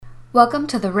Welcome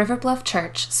to the River Bluff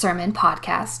Church Sermon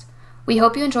Podcast. We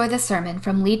hope you enjoy this sermon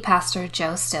from lead pastor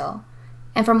Joe Still.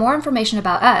 And for more information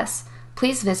about us,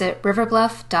 please visit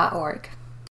riverbluff.org.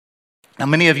 Now,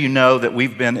 many of you know that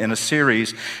we've been in a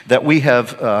series that we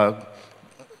have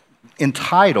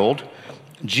entitled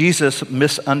Jesus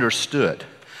Misunderstood.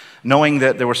 Knowing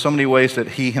that there were so many ways that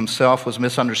he himself was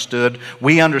misunderstood,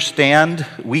 we understand,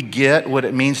 we get what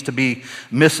it means to be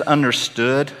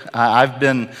misunderstood. I've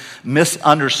been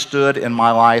misunderstood in my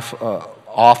life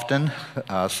often,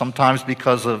 sometimes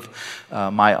because of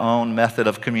my own method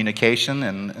of communication.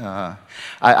 And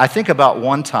I think about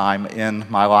one time in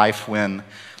my life when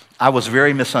I was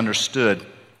very misunderstood.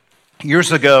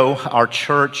 Years ago, our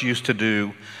church used to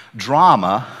do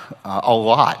drama a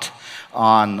lot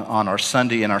on our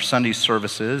Sunday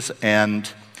services,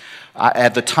 and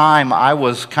at the time I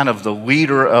was kind of the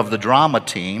leader of the drama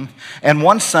team. And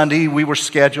one Sunday we were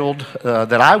scheduled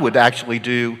that I would actually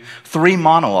do 3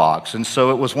 monologues, and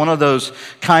so it was one of those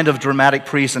kind of dramatic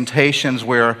presentations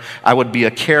where I would be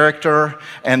a character,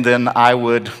 and then I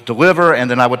would deliver, and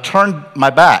then I would turn my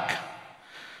back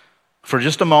for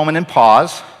just a moment and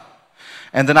pause,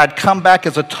 and then I'd come back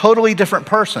as a totally different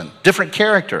person, different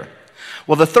character.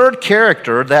 Well, the third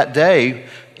character that day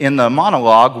in the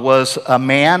monologue was a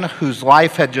man whose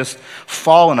life had just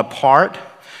fallen apart.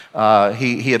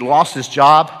 He had lost his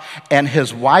job, and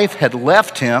his wife had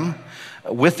left him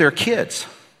with their kids,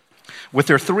 with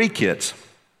their 3 kids.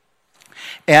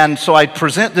 And so I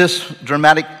present this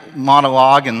dramatic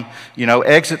monologue and,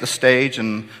 exit the stage,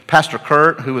 and Pastor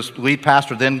Kurt, who was lead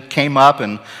pastor, then came up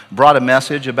and brought a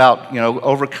message about,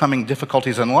 overcoming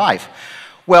difficulties in life.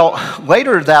 Well,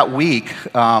 later that week,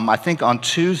 I think on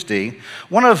Tuesday,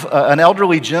 an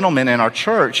elderly gentleman in our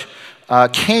church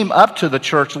came up to the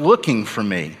church looking for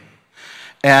me.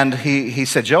 And he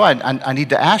said, Joe, I need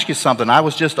to ask you something. I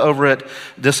was just over at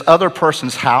this other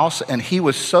person's house, and he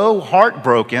was so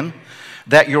heartbroken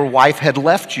that your wife had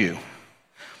left you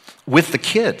with the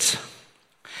kids.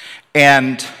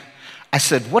 And I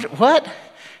said, what?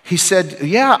 He said,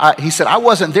 yeah. He said, I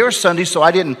wasn't there Sunday, so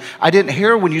I didn't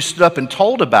hear when you stood up and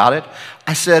told about it.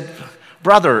 I said,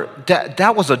 brother,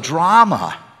 that was a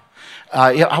drama.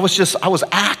 I was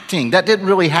acting. That didn't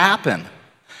really happen.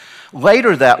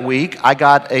 Later that week, I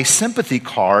got a sympathy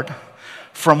card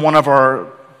from one of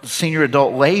our senior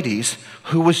adult ladies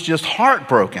who was just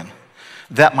heartbroken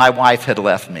that my wife had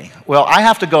left me. Well, I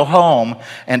have to go home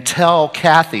and tell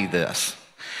Kathy this.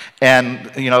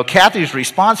 And, Kathy's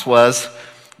response was,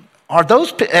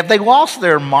 have they lost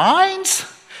their minds?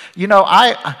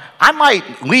 I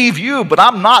might leave you, but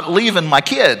I'm not leaving my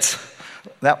kids.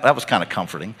 That was kind of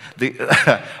comforting.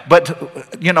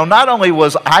 But not only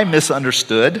was I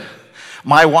misunderstood,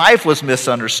 my wife was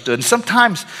misunderstood. And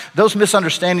sometimes those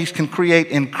misunderstandings can create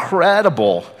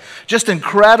incredible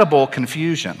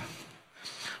confusion.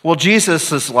 Well,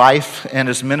 Jesus' life and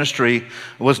his ministry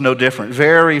was no different.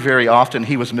 Very, very often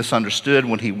he was misunderstood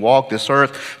when he walked this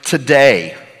earth.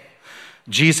 Today,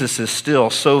 Jesus is still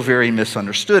so very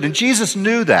misunderstood. And Jesus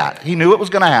knew that. He knew it was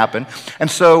going to happen. And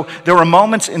so there were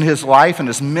moments in his life and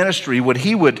his ministry when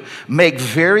he would make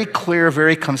very clear,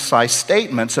 very concise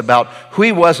statements about who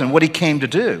he was and what he came to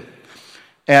do.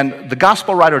 And the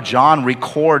gospel writer John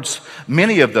records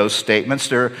many of those statements.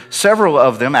 There are several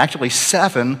of them, actually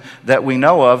 7 that we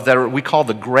know of, that we call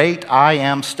the great I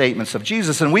am statements of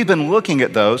Jesus. And we've been looking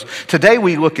at those. Today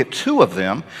we look at 2 of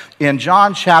them in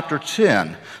John chapter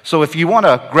 10. So if you want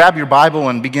to grab your Bible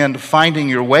and begin finding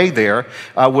your way there,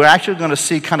 we're actually going to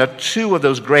see kind of 2 of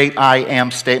those great I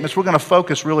am statements. We're going to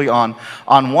focus really on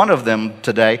one of them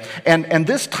today. And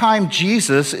this time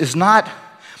Jesus is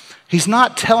He's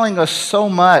not telling us so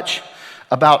much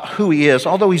about who he is,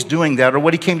 although he's doing that, or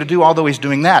what he came to do, although he's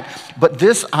doing that. But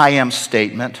this I am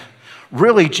statement,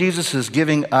 really Jesus is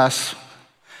giving us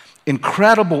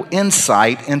incredible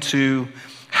insight into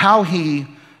how he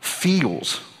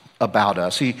feels about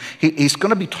us. He's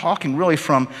going to be talking really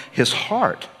from his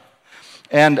heart.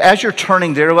 And as you're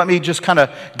turning there, let me just kind of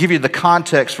give you the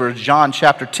context for John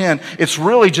chapter 10. It's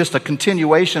really just a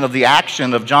continuation of the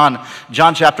action of John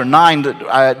chapter 9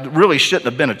 that really shouldn't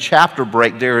have been a chapter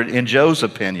break there in Joe's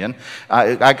opinion.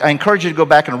 I encourage you to go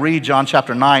back and read John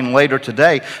chapter 9 later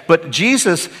today. But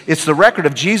it's the record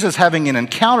of Jesus having an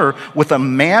encounter with a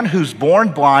man who's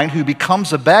born blind, who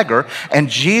becomes a beggar, and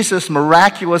Jesus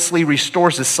miraculously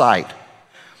restores his sight.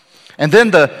 And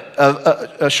then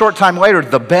a short time later,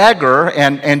 the beggar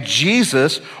and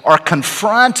Jesus are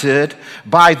confronted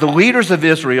by the leaders of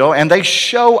Israel, and they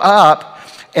show up,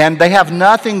 and they have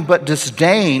nothing but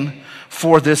disdain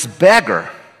for this beggar,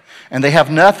 and they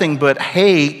have nothing but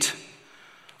hate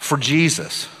for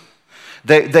Jesus.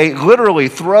 They literally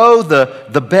throw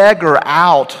the beggar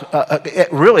out,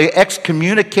 really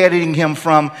excommunicating him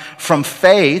from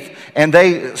faith, and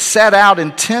they set out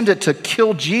intended to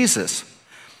kill Jesus.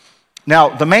 Now,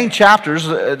 the main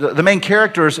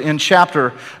characters in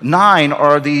chapter 9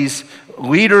 are these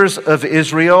leaders of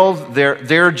Israel.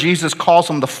 There Jesus calls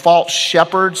them the false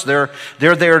shepherds. They're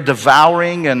there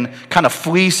devouring and kind of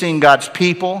fleecing God's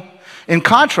people. In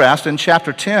contrast, in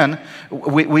chapter 10,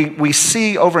 we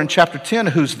see over in chapter 10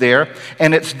 who's there,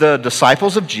 and it's the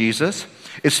disciples of Jesus.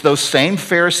 It's those same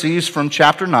Pharisees from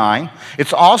chapter 9.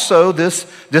 It's also this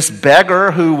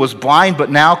beggar who was blind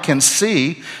but now can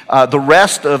see, the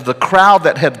rest of the crowd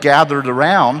that had gathered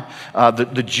around,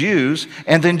 the Jews,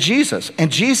 and then Jesus. And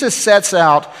Jesus sets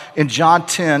out in John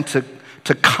 10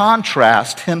 to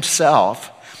contrast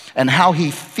himself and how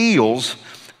he feels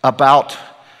about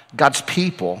God's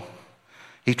people.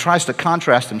 He tries to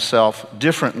contrast himself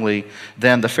differently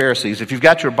than the Pharisees. If you've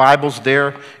got your Bibles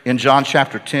there in John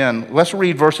chapter 10, let's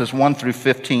read verses 1 through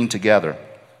 15 together.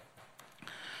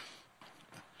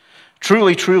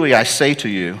 Truly, truly, I say to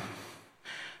you,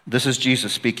 this is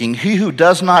Jesus speaking, he who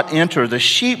does not enter the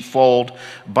sheepfold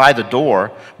by the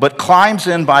door, but climbs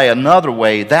in by another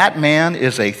way, that man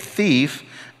is a thief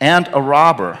and a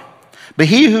robber. But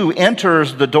he who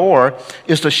enters the door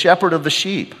is the shepherd of the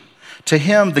sheep. To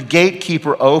him the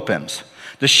gatekeeper opens.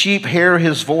 The sheep hear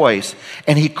his voice,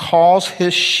 and he calls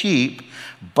his sheep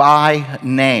by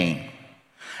name,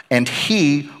 and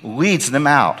he leads them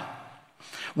out.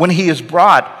 When he has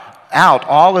brought out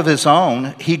all of his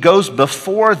own, he goes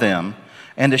before them,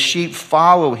 and the sheep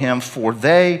follow him, for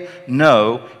they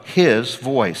know his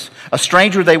voice. A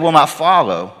stranger they will not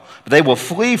follow, but they will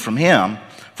flee from him,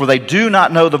 for they do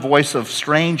not know the voice of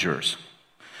strangers.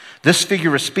 This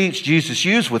figure of speech Jesus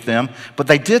used with them, but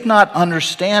they did not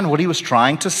understand what he was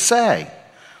trying to say.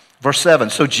 Verse 7,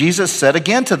 so Jesus said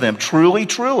again to them, truly,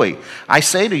 truly, I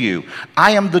say to you,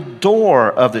 I am the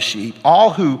door of the sheep. All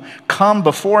who come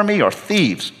before me are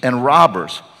thieves and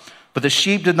robbers, but the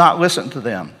sheep did not listen to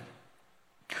them.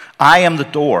 I am the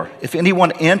door. If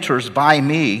anyone enters by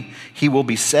me, he will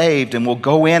be saved and will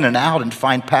go in and out and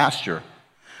find pasture.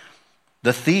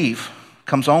 The thief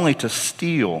comes only to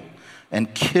steal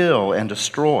and kill and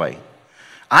destroy.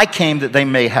 I came that they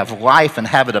may have life and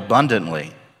have it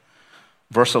abundantly.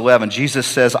 Verse 11, Jesus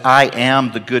says, I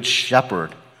am the good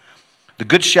shepherd. The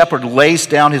good shepherd lays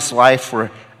down his life for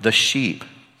the sheep.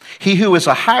 He who is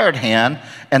a hired hand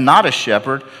and not a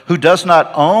shepherd, who does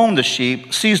not own the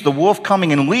sheep, sees the wolf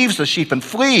coming and leaves the sheep and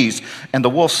flees, and the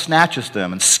wolf snatches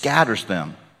them and scatters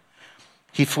them.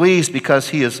 He flees because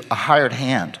he is a hired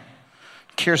hand,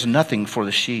 cares nothing for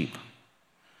the sheep.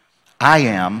 I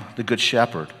am the good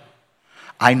shepherd.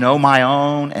 I know my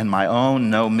own, and my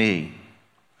own know me.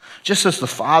 Just as the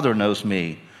Father knows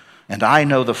me, and I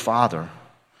know the Father,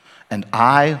 and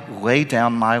I lay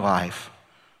down my life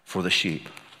for the sheep.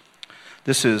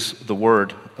 This is the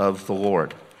word of the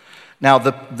Lord. Now,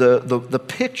 the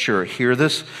picture here,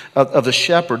 this of the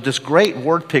shepherd, this great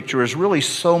word picture is really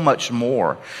so much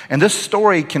more. And this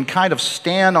story can kind of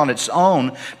stand on its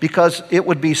own because it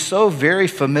would be so very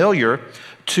familiar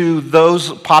to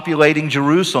those populating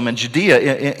Jerusalem and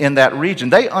Judea in that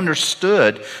region. They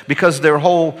understood, because their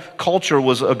whole culture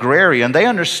was agrarian, they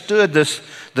understood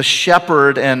the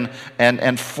shepherd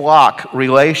and flock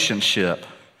relationship.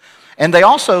 And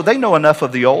they know enough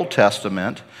of the Old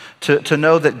Testament to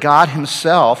know that God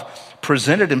himself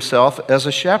presented himself as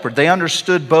a shepherd. They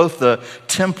understood both the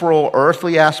temporal,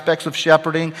 earthly aspects of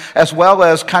shepherding, as well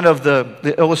as kind of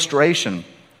the illustration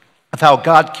of how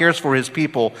God cares for his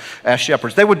people as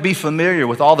shepherds. They would be familiar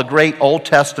with all the great Old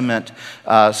Testament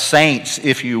saints,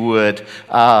 if you would,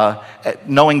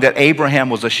 knowing that Abraham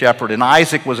was a shepherd and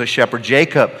Isaac was a shepherd,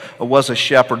 Jacob was a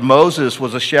shepherd, Moses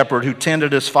was a shepherd who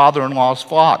tended his father-in-law's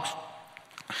flocks.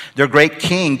 Their great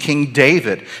king, King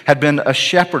David, had been a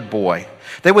shepherd boy.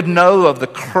 They would know of the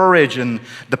courage and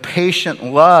the patient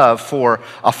love for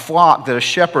a flock that a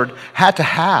shepherd had to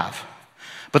have.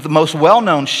 But the most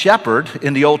well-known shepherd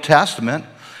in the Old Testament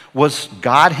was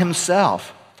God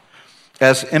himself.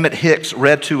 As Emmett Hicks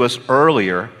read to us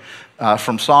earlier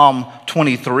from Psalm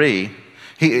 23,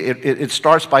 it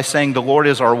starts by saying, the Lord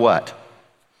is our what?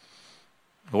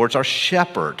 The Lord's our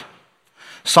shepherd.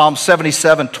 Psalm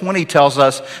 77:20 tells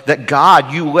us that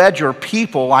God, you led your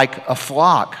people like a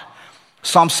flock.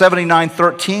 Psalm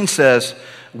 79:13 says,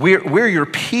 we're your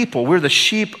people. We're the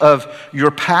sheep of your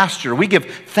pasture. We give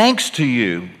thanks to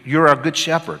you. You're our good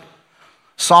shepherd.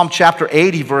 Psalm chapter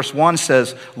 80 verse 1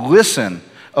 says, listen,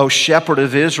 O shepherd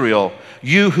of Israel,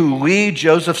 you who lead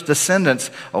Joseph's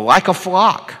descendants like a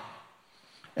flock.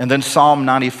 And then Psalm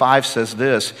 95 says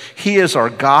this, he is our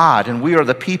God, and we are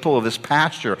the people of his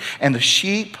pasture, and the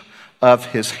sheep of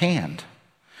his hand.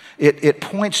 It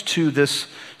points to this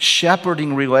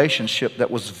shepherding relationship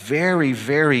that was very,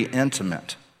 very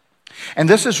intimate. And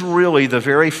this is really the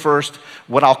very first,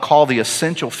 what I'll call the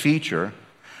essential feature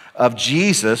of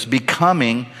Jesus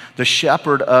becoming the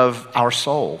shepherd of our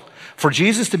soul. For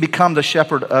Jesus to become the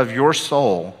shepherd of your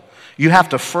soul, you have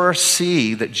to first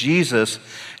see that Jesus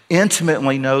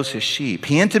intimately knows his sheep.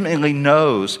 He intimately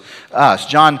knows us.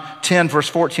 John 10, verse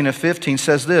 14 and 15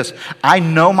 says this, I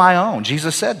know my own.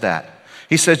 Jesus said that.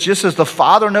 He says, just as the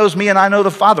Father knows me and I know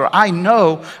the Father, I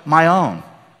know my own.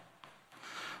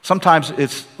 Sometimes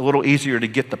it's a little easier to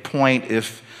get the point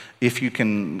if you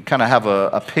can kind of have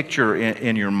a picture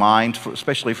in your mind,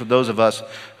 especially for those of us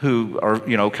who are,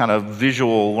 kind of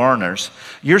visual learners.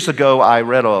 Years ago, I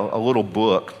read a little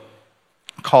book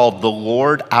called The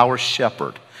Lord Our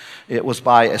Shepherd. It was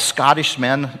by a Scottish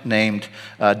man named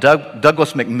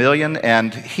Douglas Macmillan,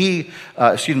 and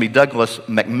Douglas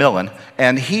Macmillan,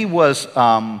 and he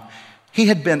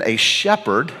had been a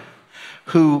shepherd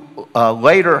who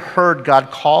later heard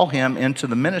God call him into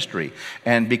the ministry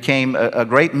and became a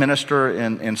great minister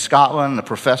in Scotland, a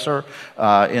professor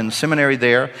in the seminary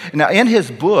there. Now, in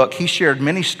his book, he shared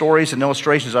many stories and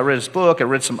illustrations. I read his book, I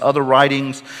read some other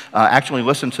writings, actually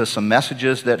listened to some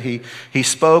messages that he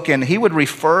spoke, and he would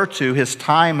refer to his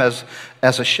time as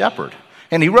a shepherd.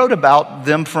 And he wrote about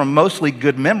them from mostly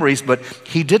good memories, but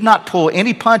he did not pull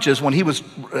any punches when he was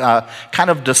kind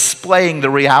of displaying the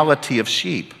reality of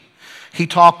sheep. He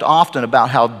talked often about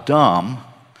how dumb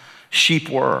sheep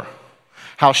were,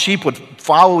 how sheep would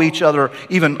follow each other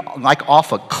even like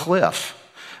off a cliff,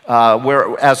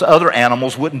 whereas other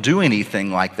animals wouldn't do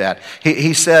anything like that.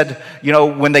 He said,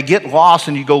 when they get lost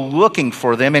and you go looking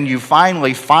for them and you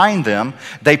finally find them,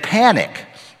 they panic.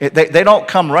 They don't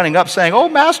come running up saying, oh,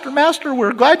 master,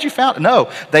 we're glad you found it. No,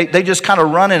 they just kind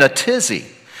of run in a tizzy.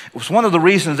 It was one of the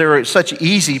reasons they're such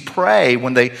easy prey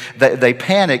when they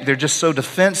panic. They're just so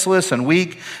defenseless and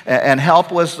weak and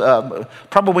helpless,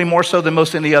 probably more so than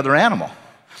most any other animal.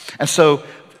 And so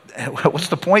what's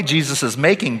the point Jesus is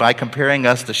making by comparing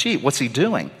us to sheep? What's he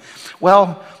doing?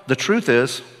 Well, the truth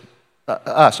is,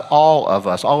 all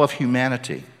of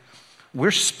humanity,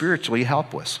 we're spiritually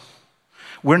helpless.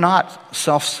 We're not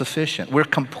self-sufficient. We're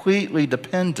completely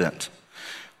dependent.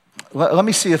 Let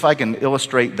me see if I can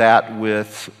illustrate that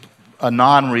with a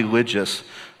non-religious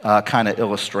kind of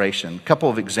illustration. A couple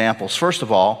of examples. First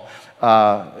of all,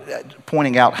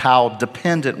 pointing out how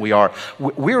dependent we are.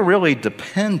 We're really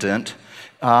dependent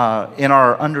in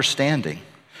our understanding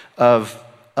of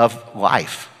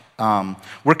life.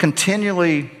 We're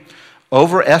continually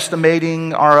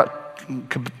overestimating our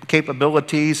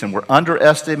capabilities, and we're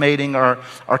underestimating our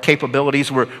capabilities.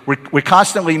 We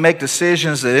constantly make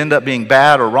decisions that end up being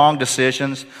bad or wrong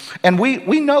decisions, and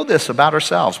we know this about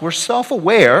ourselves. We're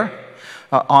self-aware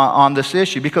on this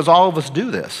issue because all of us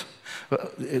do this.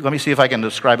 Let me see if I can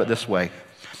describe it this way.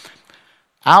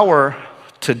 Our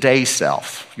today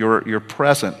self, your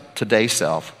present today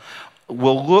self,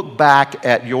 will look back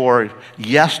at your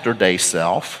yesterday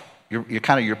self,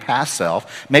 your past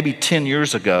self, maybe 10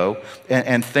 years ago,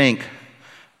 and think,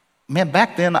 man,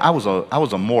 back then I was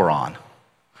a moron.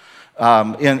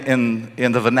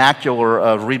 In the vernacular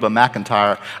of Reba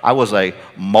McEntire, I was a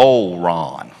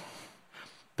moron.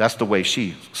 That's the way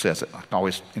she says it. I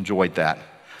always enjoyed that.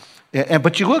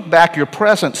 But you look back, your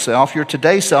present self, your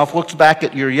today self looks back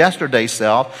at your yesterday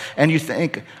self, and you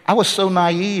think, I was so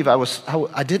naive.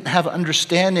 I didn't have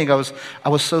understanding. I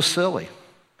was so silly.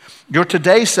 Your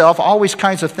today self always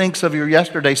kinds of thinks of your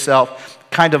yesterday self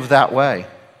kind of that way.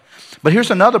 But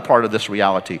here's another part of this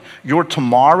reality. Your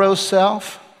tomorrow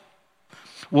self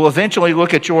will eventually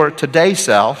look at your today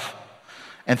self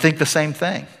and think the same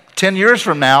thing. 10 years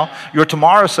from now, your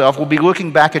tomorrow self will be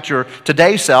looking back at your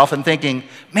today self and thinking,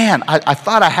 man, I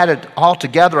thought I had it all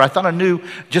together. I thought I knew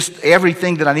just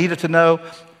everything that I needed to know,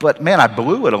 but man, I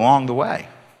blew it along the way.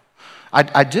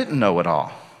 I didn't know it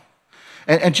all.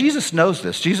 And Jesus knows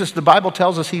this. The Bible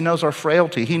tells us he knows our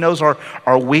frailty. He knows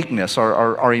our weakness,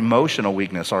 our emotional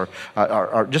weakness, our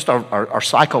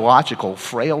psychological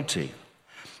frailty.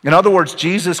 In other words,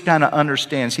 Jesus kind of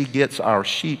understands. He gets our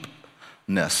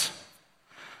sheepness.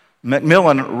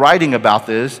 Macmillan, writing about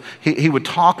this, he would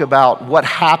talk about what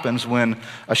happens when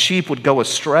a sheep would go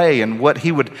astray and what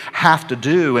he would have to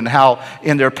do, and how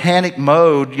in their panic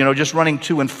mode, just running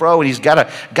to and fro, and he's got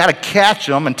to catch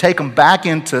them and take them back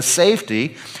into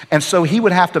safety. And so he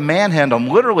would have to manhandle them,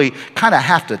 literally kind of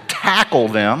have to tackle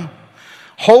them,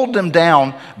 hold them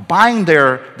down, bind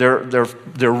their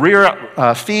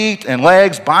rear feet and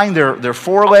legs, bind their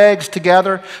forelegs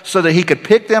together so that he could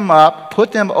pick them up,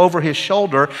 put them over his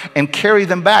shoulder, and carry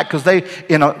them back. Because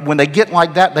when they get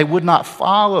like that, they would not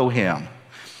follow him.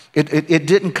 It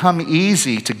didn't come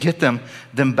easy to get them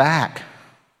back.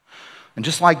 And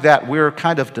just like that, we're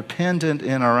kind of dependent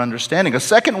in our understanding. A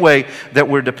second way that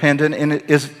we're dependent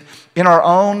is in our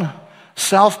own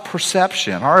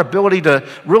self-perception, our ability to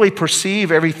really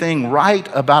perceive everything right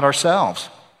about ourselves.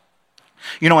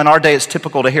 You know, in our day, it's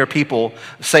typical to hear people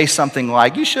say something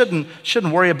like, you shouldn't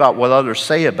worry about what others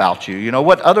say about you. You know,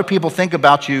 what other people think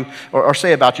about you or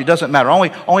say about you doesn't matter.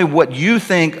 Only what you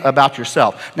think about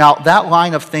yourself. Now, that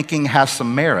line of thinking has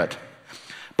some merit.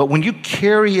 But when you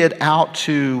carry it out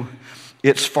to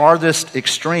its farthest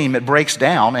extreme, it breaks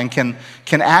down and can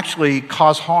actually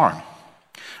cause harm.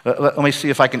 Let me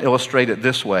see if I can illustrate it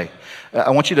this way.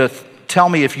 I want you to tell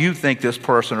me if you think this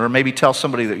person, or maybe tell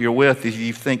somebody that you're with if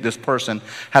you think this person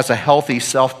has a healthy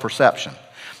self-perception.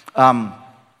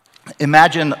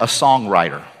 Imagine a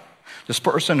songwriter. This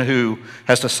person who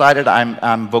has decided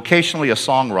I'm vocationally a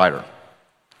songwriter.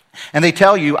 And they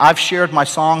tell you, I've shared my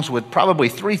songs with probably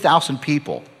 3,000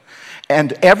 people.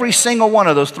 And every single one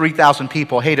of those 3,000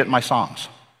 people hated my songs.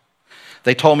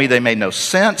 They told me they made no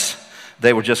sense.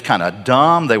 They were just kind of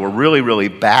dumb. They were really, really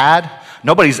bad.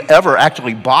 Nobody's ever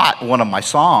actually bought one of my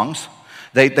songs.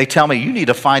 They tell me, you need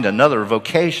to find another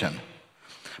vocation.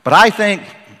 But I think,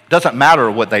 it doesn't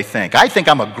matter what they think. I think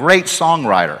I'm a great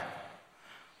songwriter.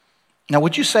 Now,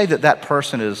 would you say that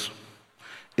person is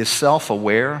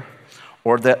self-aware,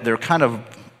 or that they're kind of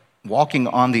walking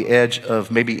on the edge of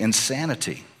maybe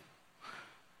insanity?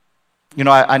 You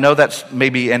know, I know that's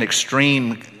maybe an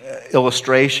extreme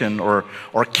illustration or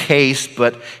case,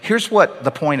 but here's what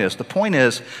the point is. The point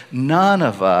is, none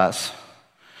of us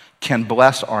can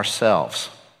bless ourselves.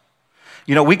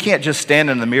 You know, we can't just stand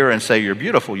in the mirror and say, you're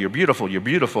beautiful, you're beautiful, you're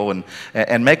beautiful,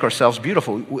 and make ourselves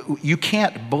beautiful. You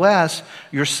can't bless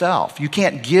yourself. You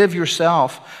can't give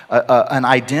yourself an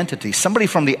identity. Somebody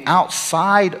from the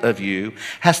outside of you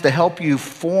has to help you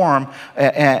form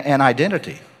an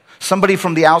identity. Somebody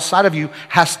from the outside of you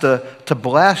has to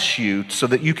bless you so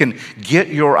that you can get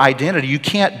your identity. You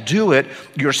can't do it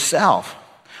yourself,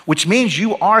 which means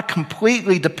you are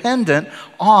completely dependent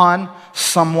on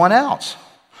someone else.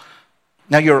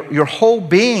 Now, your whole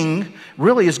being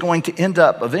really is going to end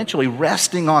up eventually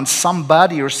resting on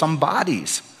somebody or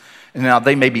somebodies. And now,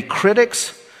 they may be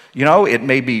critics. You know, it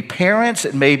may be parents,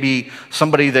 it may be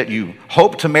somebody that you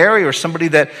hope to marry or somebody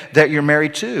that you're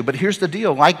married to. But here's the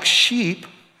deal, like sheep,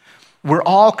 we're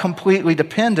all completely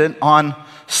dependent on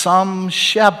some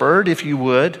shepherd, if you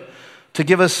would, to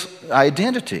give us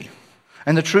identity.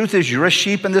 And the truth is, you're a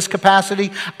sheep in this capacity.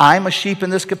 I'm a sheep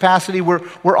in this capacity. We're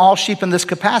all sheep in this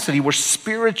capacity. We're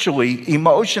spiritually,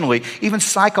 emotionally, even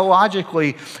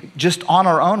psychologically, just on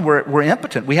our own, we're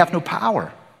impotent. We have no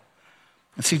power.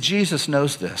 And see, Jesus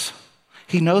knows this.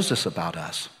 He knows this about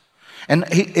us. And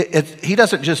he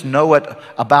doesn't just know it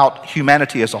about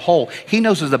humanity as a whole. He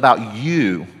knows it about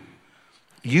you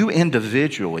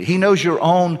individually. He knows your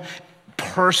own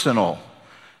personal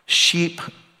sheep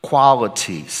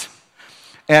qualities.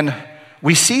 And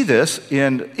we see this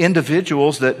in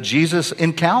individuals that Jesus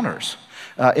encounters.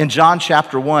 In John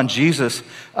chapter 1, Jesus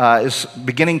is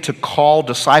beginning to call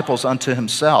disciples unto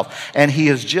himself. And he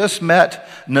has just met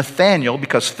Nathanael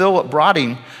because Philip brought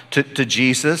him to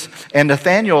Jesus. And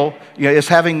Nathanael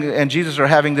and Jesus are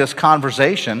having this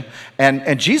conversation.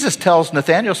 And Jesus tells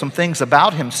Nathanael some things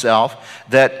about himself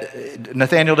that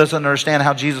Nathanael doesn't understand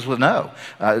how Jesus would know.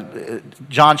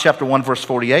 John chapter 1, verse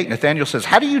 48, Nathanael says,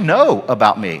 "How do you know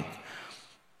about me?"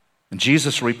 And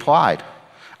Jesus replied,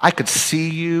 "I could see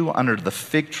you under the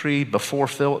fig tree before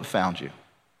Philip found you.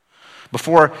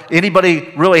 Before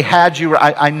anybody really had you,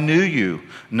 I knew you,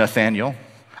 Nathanael.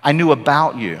 I knew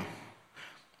about you."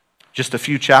 Just a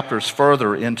few chapters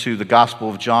further into the Gospel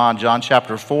of John, John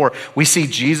chapter 4, we see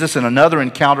Jesus in another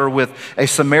encounter with a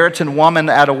Samaritan woman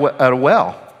at a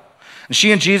well. And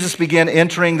she and Jesus begin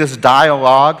entering this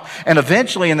dialogue, and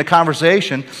eventually in the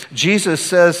conversation, Jesus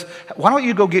says, "Why don't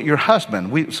you go get your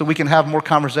husband so we can have more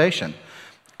conversation?"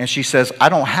 And she says, "I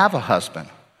don't have a husband."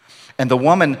 And the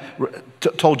woman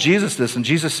told Jesus this, and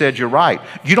Jesus said, "You're right.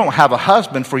 You don't have a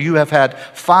husband, for you have had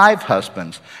 5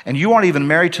 husbands, and you aren't even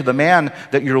married to the man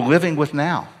that you're living with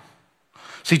now."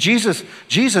 See,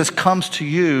 Jesus comes to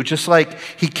you just like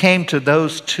he came to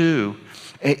those two.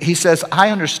 He says, "I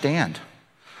understand.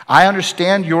 I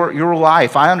understand your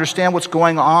life. I understand what's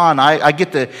going on. I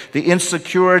get the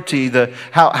insecurity,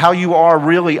 how you are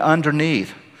really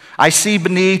underneath. I see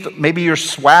beneath maybe your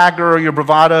swagger or your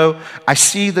bravado, I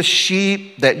see the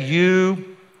sheep that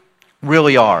you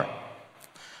really are.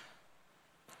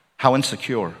 How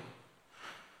insecure,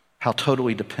 how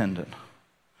totally dependent.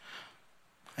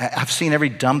 I've seen every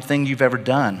dumb thing you've ever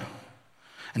done.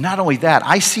 And not only that,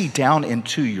 I see down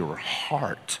into your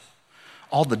heart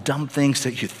all the dumb things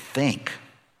that you think.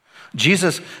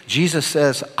 Jesus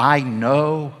says, I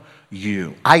know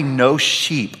you. I know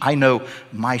sheep. I know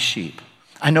my sheep.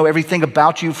 I know everything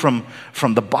about you from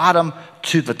the bottom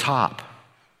to the top.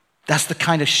 That's the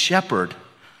kind of shepherd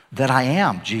that I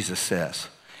am, Jesus says.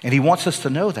 And he wants us to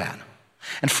know that.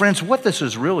 And friends, what this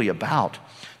is really about,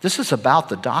 this is about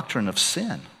the doctrine of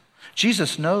sin.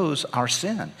 Jesus knows our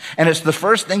sin. And it's the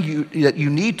first thing that you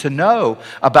need to know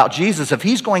about Jesus. If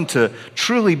he's going to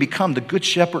truly become the good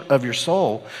shepherd of your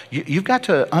soul, you've got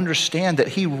to understand that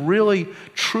he really,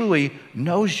 truly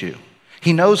knows you.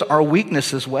 He knows our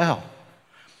weakness as well.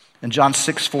 In John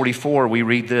 6:44, we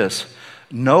read this.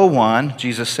 No one,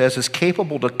 Jesus says, is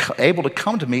able to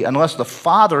come to me unless the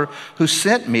Father who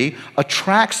sent me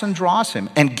attracts and draws him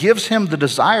and gives him the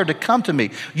desire to come to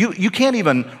me. You can't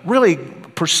even really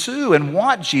pursue and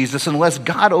want Jesus unless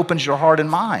God opens your heart and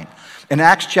mind. In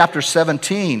Acts chapter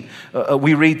 17,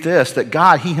 we read this, that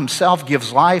God, he himself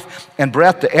gives life and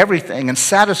breath to everything and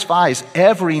satisfies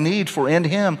every need, for in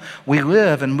him we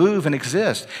live and move and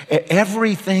exist.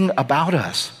 Everything about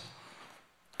us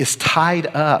is tied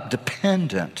up,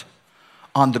 dependent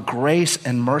on the grace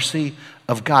and mercy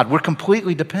of God. We're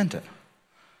completely dependent.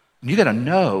 And you got to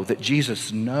know that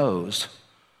Jesus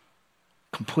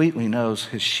completely knows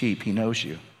his sheep. He knows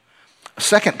you. A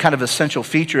second kind of essential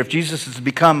feature, if Jesus has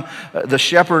become the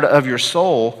shepherd of your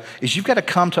soul, is you've got to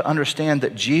come to understand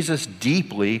that Jesus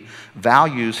deeply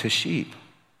values his sheep.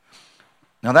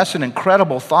 Now, that's an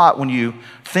incredible thought when you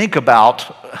think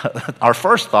about our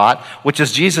first thought, which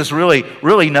is Jesus really,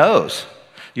 really knows.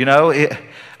 You know,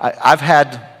 I've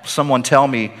had someone tell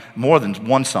me, more than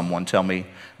one someone tell me,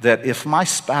 that if my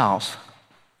spouse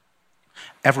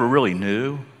ever really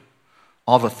knew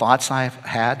all the thoughts I've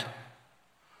had,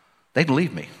 they'd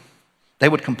leave me. They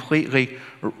would completely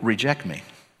reject me.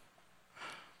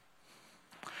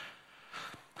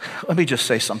 Let me just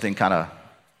say something kind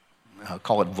of,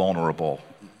 call it vulnerable,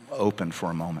 open for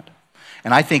a moment.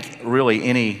 And I think really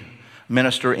any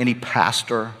minister, any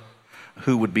pastor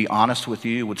who would be honest with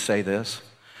you would say this.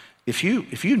 If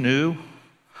you knew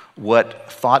what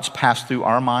thoughts pass through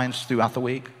our minds throughout the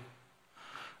week,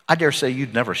 I dare say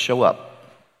you'd never show up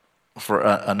for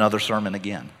another sermon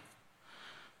again.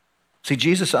 See,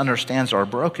 Jesus understands our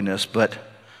brokenness, but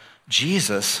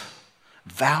Jesus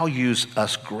values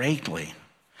us greatly.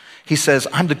 He says,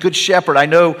 I'm the good shepherd. I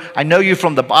know you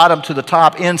from the bottom to the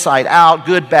top, inside out,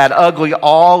 good, bad, ugly,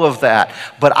 all of that.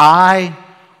 But I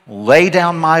lay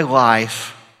down my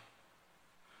life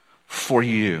for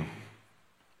you.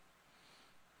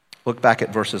 Look back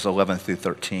at verses 11 through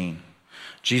 13.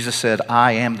 Jesus said,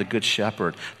 I am the good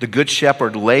shepherd. The good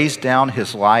shepherd lays down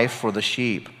his life for the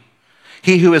sheep.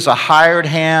 He who is a hired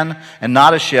hand and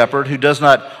not a shepherd, who does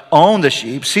not own the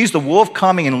sheep, sees the wolf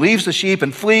coming and leaves the sheep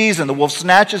and flees, and the wolf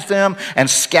snatches them and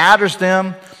scatters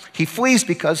them. He flees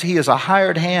because he is a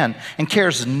hired hand and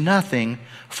cares nothing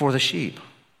for the sheep.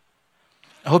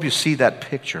 I hope you see that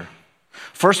picture.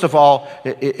 First of all,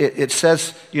 it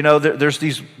says, you know, there's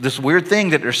this weird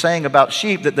thing that they're saying about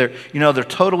sheep, that they're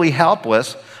totally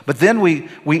helpless. But then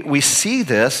we see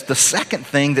this, the second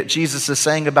thing that Jesus is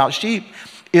saying about sheep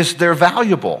is they're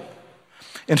valuable.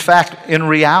 In fact, in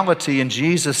reality, in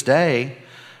Jesus' day,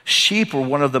 sheep were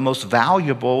one of the most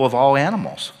valuable of all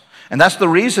animals. And that's the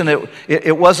reason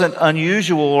it wasn't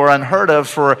unusual or unheard of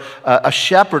for a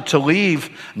shepherd to leave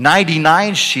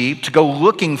 99 sheep to go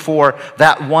looking for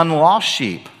that one lost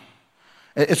sheep.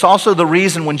 It's also the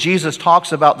reason when Jesus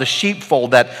talks about the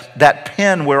sheepfold, that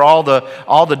pen where all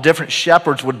the different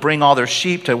shepherds would bring all their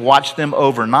sheep to watch them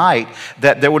overnight,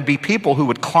 that there would be people who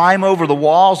would climb over the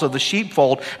walls of the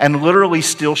sheepfold and literally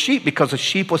steal sheep because the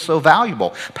sheep was so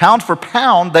valuable. Pound for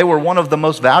pound, they were one of the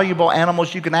most valuable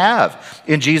animals you can have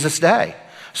in Jesus' day.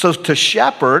 So to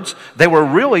shepherds, they were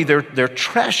really their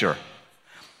treasure.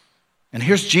 And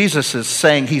here's Jesus is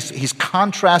saying, he's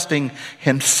contrasting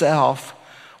himself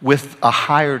with a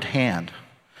hired hand.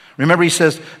 Remember, he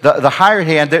says the hired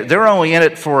hand, they're only in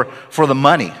it for the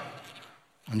money.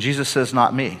 And Jesus says,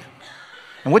 not me.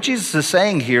 And what Jesus is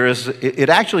saying here is it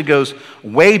actually goes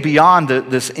way beyond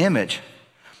this image.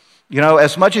 You know,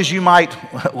 as much as you might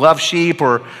love sheep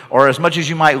or as much as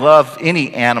you might love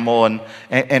any animal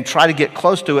and try to get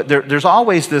close to it, there's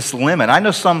always this limit. I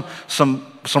know some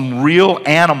some real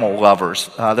animal lovers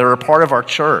that are a part of our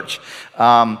church.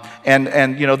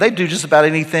 And you know, they do just about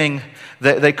anything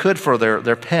that they could for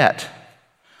their pet.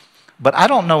 But I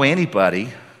don't know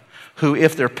anybody who,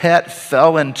 if their pet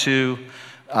fell into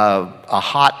a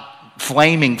hot,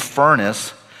 flaming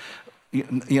furnace, you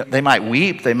know, they might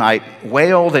weep, they might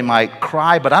wail, they might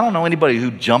cry, but I don't know anybody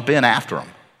who'd jump in after them.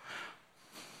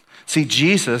 See,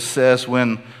 Jesus says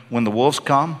when the wolves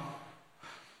come,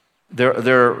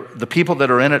 they're the people that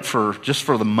are in it just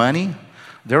for the money,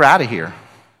 they're out of here.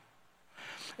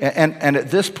 And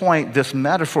at this point, this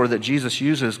metaphor that Jesus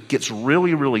uses gets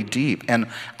really, really deep. And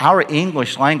our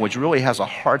English language really has a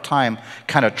hard time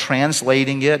kind of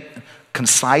translating it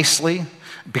concisely.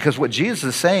 Because what Jesus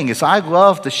is saying is, I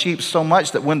love the sheep so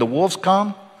much that when the wolves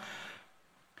come,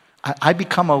 I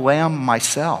become a lamb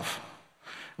myself.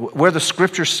 Where the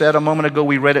scripture said a moment ago,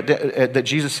 we read it, that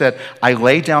Jesus said, I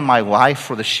lay down my life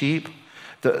for the sheep.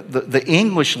 The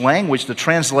English language, the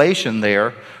translation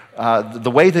there,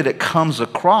 the way that it comes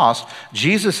across,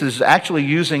 Jesus is actually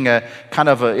using a kind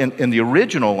of in the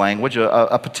original language,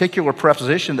 a particular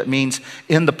preposition that means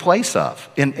in the place of,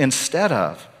 instead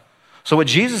of. So what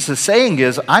Jesus is saying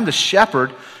is, I'm the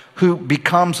shepherd who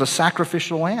becomes a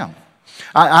sacrificial lamb.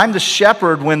 I'm the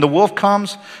shepherd. When the wolf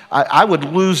comes, I would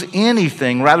lose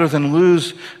anything rather than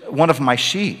lose one of my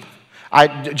sheep.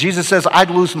 Jesus says, I'd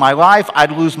lose my life,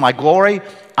 I'd lose my glory,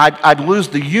 I'd lose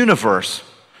the universe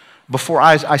before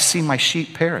I see my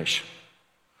sheep perish.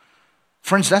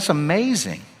 Friends, that's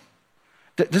amazing.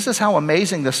 This is how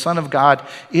amazing the Son of God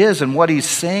is and what he's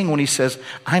saying when he says,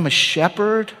 I'm a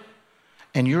shepherd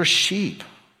and you're sheep.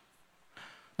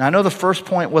 Now, I know the first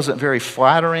point wasn't very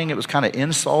flattering. It was kind of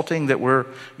insulting that we're,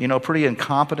 pretty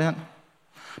incompetent.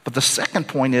 But the second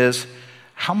point is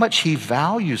how much he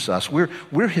values us.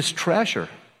 We're his treasure.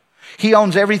 He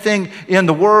owns everything in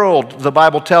the world, the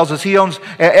Bible tells us. He owns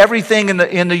everything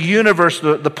in the universe,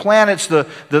 the planets,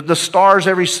 the stars,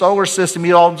 every solar system.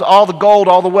 He owns all the gold,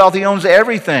 all the wealth. He owns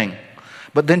everything.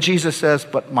 But then Jesus says,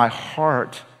 but my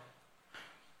heart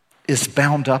is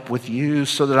bound up with you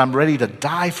so that I'm ready to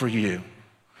die for you.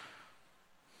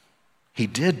 He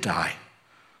did die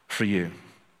for you.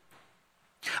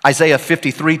 Isaiah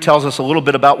 53 tells us a little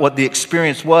bit about what the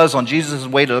experience was on Jesus'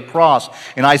 way to the cross.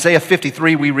 In Isaiah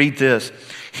 53, we read this: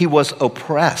 He was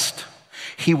oppressed,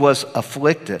 he was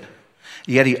afflicted,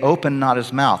 yet he opened not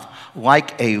his mouth.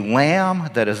 Like a lamb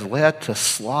that is led to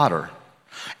slaughter,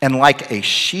 and like a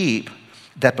sheep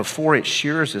that before its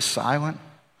shearers is silent,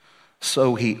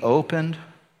 so he opened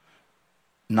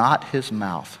not his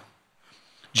mouth.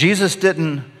 Jesus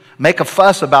didn't make a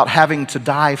fuss about having to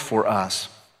die for us.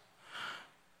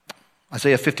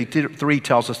 Isaiah 53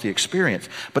 tells us the experience.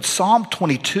 But Psalm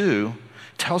 22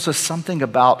 tells us something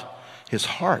about his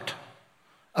heart,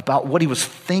 about what he was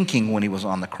thinking when he was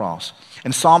on the cross.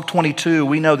 In Psalm 22,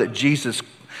 we know that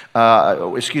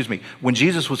when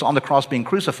Jesus was on the cross being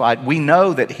crucified, we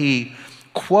know that he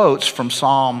quotes from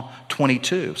Psalm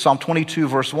 22. Psalm 22,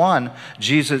 verse 1,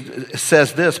 Jesus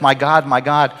says this, my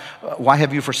God, why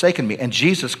have you forsaken me? And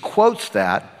Jesus quotes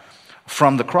that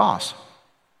from the cross.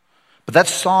 But that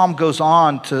psalm goes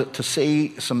on to say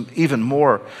some even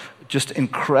more just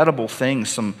incredible things,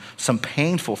 some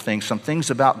painful things, some things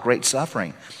about great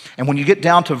suffering. And when you get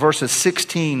down to verses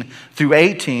 16 through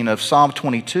 18 of Psalm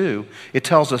 22, it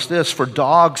tells us this: for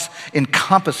dogs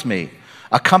encompass me,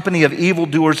 a company of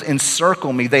evildoers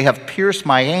encircle me. They have pierced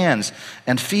my hands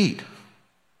and feet.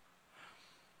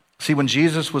 See, when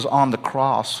Jesus was on the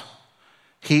cross,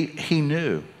 he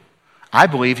knew. I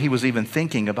believe he was even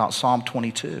thinking about Psalm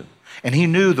 22. And he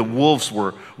knew the wolves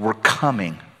were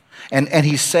coming. And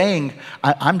he's saying,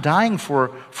 I'm dying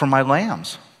for my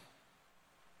lambs.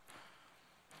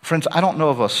 Friends, I don't know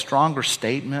of a stronger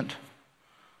statement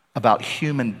about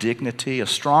human dignity, a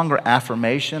stronger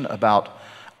affirmation about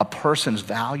a person's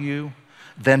value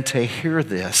than to hear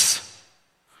this.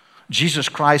 Jesus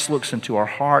Christ looks into our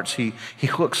hearts. He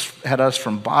looks at us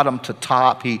from bottom to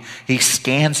top. He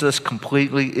scans us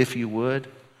completely, if you would.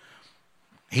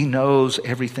 He knows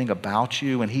everything about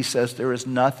you, and he says there is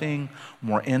nothing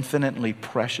more infinitely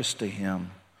precious to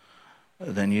him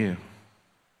than you.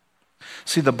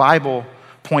 See, the Bible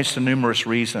points to numerous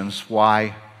reasons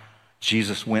why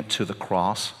Jesus went to the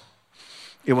cross.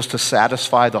 It was to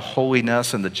satisfy the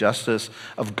holiness and the justice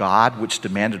of God, which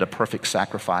demanded a perfect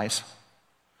sacrifice.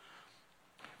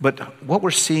 But what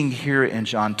we're seeing here in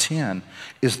John 10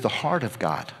 is the heart of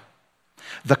God,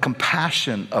 the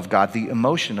compassion of God, the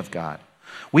emotion of God.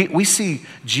 We see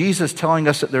Jesus telling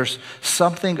us that there's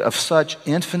something of such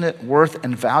infinite worth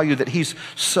and value, that he's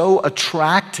so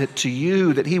attracted to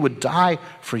you that he would die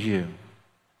for you.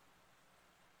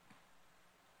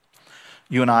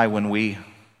 You and I, when we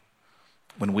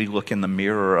look in the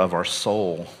mirror of our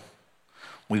soul,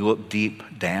 we look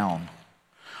deep down.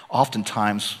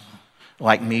 Oftentimes,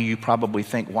 like me, you probably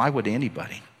think, why would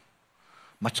anybody,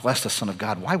 much less the Son of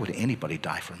God, why would anybody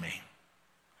die for me?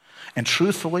 And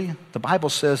truthfully, the Bible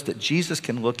says that Jesus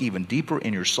can look even deeper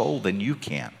in your soul than you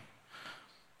can.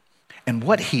 And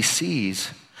what he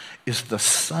sees is the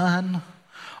son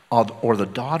or the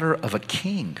daughter of a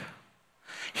king.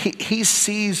 He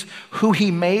sees who he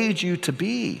made you to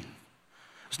be.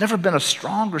 There's never been a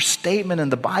stronger statement in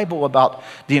the Bible about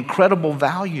the incredible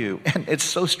value. And it's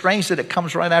so strange that it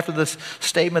comes right after this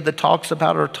statement that talks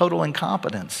about our total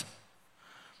incompetence.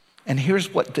 And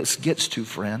here's what this gets to,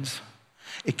 friends.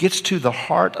 It gets to the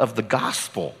heart of the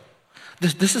gospel.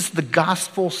 This is the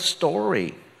gospel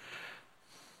story.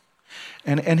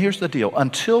 And here's the deal.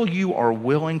 Until you are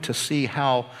willing to see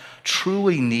how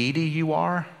truly needy you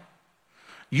are,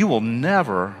 you will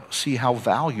never see how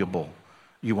valuable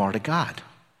you are to God.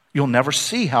 You'll never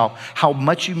see how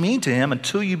much you mean to him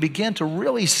until you begin to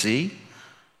really see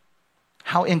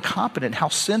how incompetent, how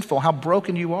sinful, how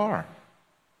broken you are.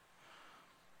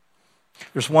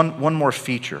 There's one more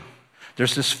feature.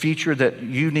 There's this feature that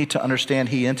you need to understand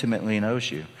he intimately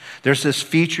knows you. There's this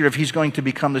feature if he's going to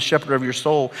become the shepherd of your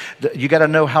soul, you got to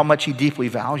know how much he deeply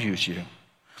values you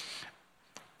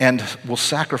and will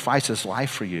sacrifice his life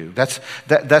for you.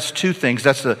 That's two things.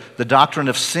 That's the doctrine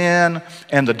of sin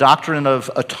and the doctrine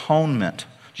of atonement.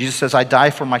 Jesus says, I die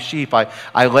for my sheep.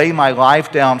 I lay my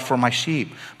life down for my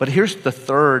sheep. But here's the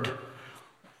third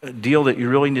deal that you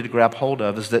really need to grab hold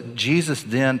of is that Jesus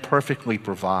then perfectly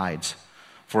provides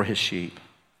for his sheep.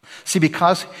 See,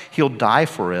 because he'll die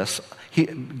for us, he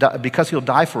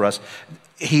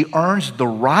earns the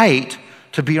right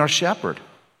to be our shepherd.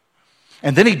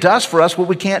 And then he does for us what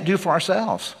we can't do for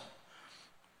ourselves.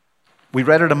 We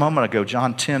read it a moment ago,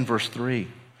 John 10, verse 3.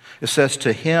 It says,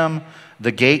 to him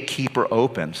the gatekeeper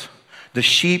opens. The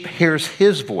sheep hears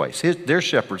his voice, their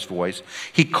shepherd's voice.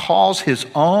 He calls his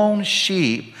own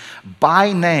sheep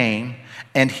by name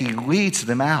and he leads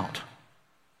them out.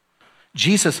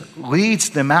 Jesus leads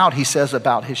them out, he says,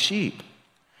 about his sheep.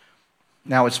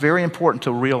 Now, it's very important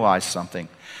to realize something.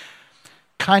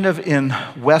 Kind of in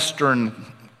Western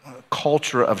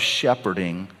culture of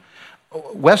shepherding,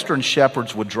 Western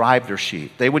shepherds would drive their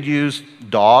sheep. They would use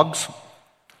dogs,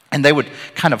 and they would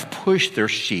kind of push their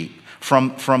sheep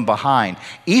from behind.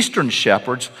 Eastern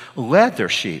shepherds led their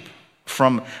sheep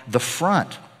from the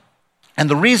front. And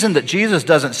the reason that Jesus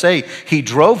doesn't say he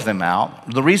drove them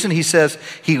out, the reason he says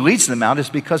he leads them out is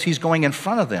because he's going in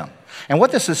front of them. And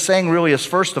what this is saying really is,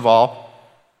 first of all,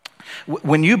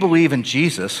 when you believe in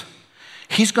Jesus,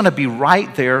 he's going to be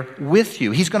right there with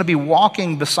you. He's going to be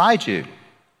walking beside you.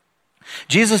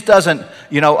 Jesus doesn't,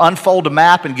 unfold a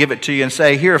map and give it to you and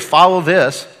say, here, follow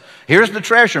this. Here's the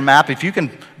treasure map. If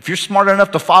you're smart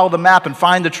enough to follow the map and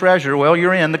find the treasure, well,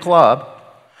 you're in the club.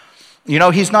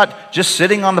 He's not just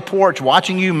sitting on the porch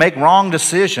watching you make wrong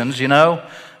decisions,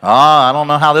 I don't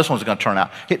know how this one's going to turn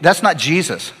out. That's not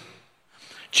Jesus.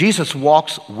 Jesus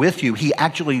walks with you. He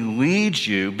actually leads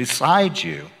you beside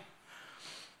you.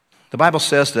 The Bible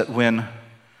says that when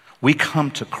we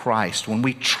come to Christ, when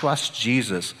we trust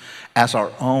Jesus as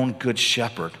our own good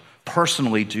shepherd,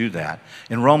 personally do that.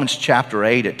 In Romans chapter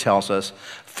 8, it tells us,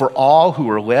 for all who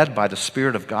are led by the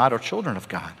Spirit of God are children of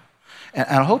God. And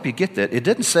I hope you get that. It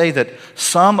didn't say that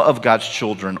some of God's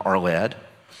children are led.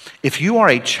 If you are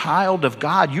a child of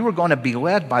God, you are going to be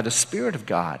led by the Spirit of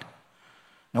God.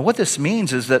 Now, what this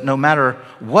means is that no matter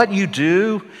what you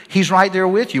do, he's right there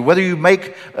with you. Whether you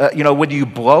whether you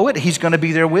blow it, he's going to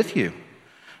be there with you.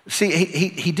 See,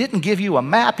 he didn't give you a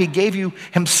map. He gave you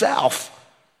himself,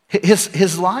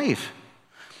 his life.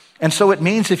 And so it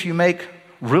means if you make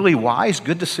really wise,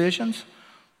 good decisions,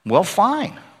 well,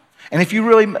 fine. And if you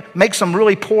really make some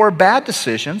really poor, bad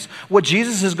decisions, what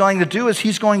Jesus is going to do is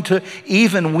he's going to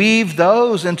even weave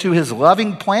those into his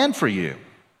loving plan for you.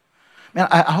 Man,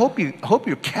 I hope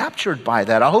you're captured by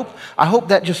that. I hope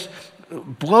that just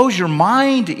blows your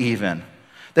mind even.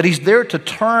 That he's there to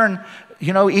turn,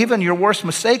 even your worst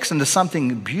mistakes into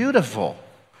something beautiful.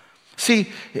 See,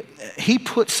 he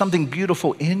put something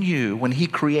beautiful in you when he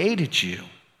created you.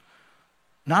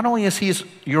 Not only is he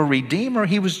your redeemer,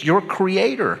 he was your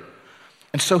creator.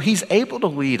 And so he's able to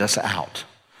lead us out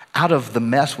of the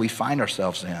mess we find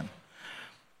ourselves in.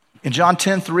 In John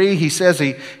 10:3, he says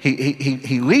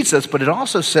he leads us, but it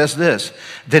also says this,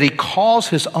 that he calls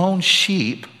his own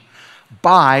sheep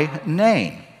by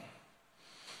name.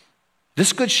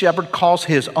 This good shepherd calls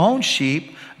his own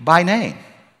sheep by name.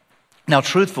 Now,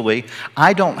 truthfully,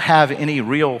 I don't have any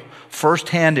real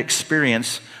firsthand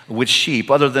experience with sheep,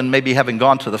 other than maybe having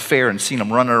gone to the fair and seen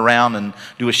them running around and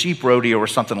do a sheep rodeo or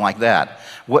something like that.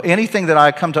 Well, anything that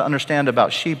I come to understand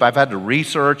about sheep, I've had to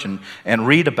research and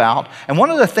read about. And one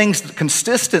of the things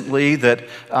consistently that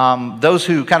those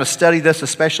who kind of study this,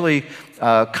 especially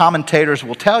commentators,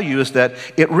 will tell you is that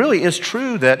it really is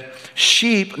true that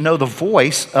sheep know the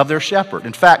voice of their shepherd.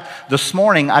 In fact, this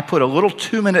morning I put a little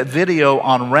 2-minute video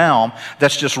on Realm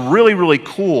that's just really, really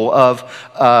cool of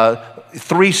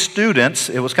 3 students.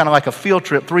 It was kind of like a field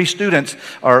trip. 3 students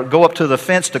go up to the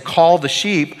fence to call the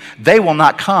sheep. They will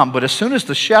not come, but as soon as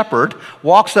the shepherd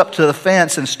walks up to the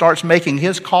fence and starts making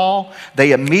his call,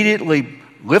 they immediately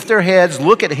lift their heads,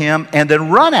 look at him, and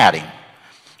then run at him.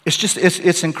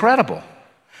 It's incredible.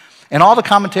 And all the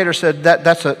commentators said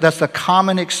that's a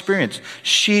common experience.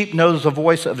 Sheep knows the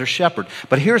voice of their shepherd.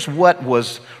 But here's what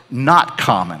was not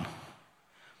common,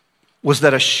 was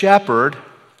that a shepherd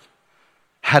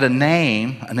had a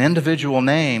name, an individual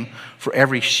name for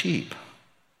every sheep.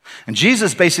 And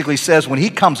Jesus basically says when he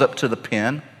comes up to the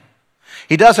pen,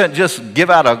 he doesn't just give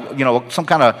out some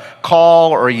kind of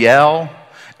call or yell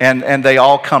and they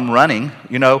all come running.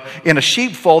 In a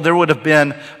sheepfold, there would have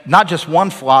been not just one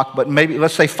flock, but maybe,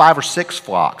 let's say, 5 or 6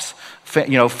 flocks,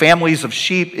 families of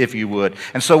sheep, if you would.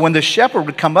 And so when the shepherd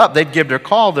would come up, they'd give their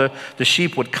call, the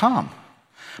sheep would come.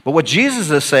 But what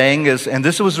Jesus is saying is, and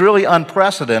this was really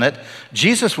unprecedented,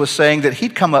 Jesus was saying that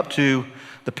he'd come up to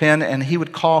the pen and he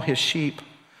would call his sheep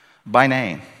by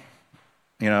name.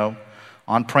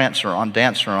 On Prancer, on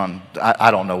Dancer,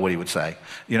 I don't know what he would say,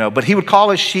 but he would call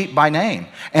his sheep by name.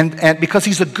 And because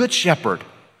he's a good shepherd.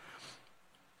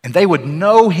 And they would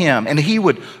know him and he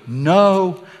would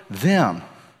know them.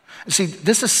 See,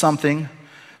 this is something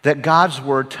that God's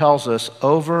word tells us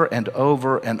over and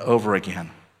over and over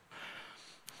again.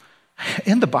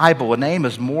 In the Bible, a name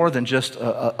is more than just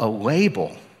a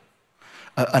label.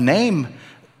 A name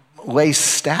lays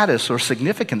status or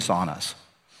significance on us.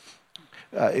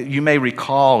 You may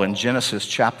recall in Genesis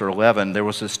chapter 11, there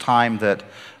was this time that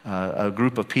a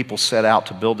group of people set out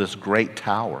to build this great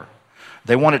tower.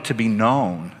 They want it to be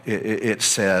known, it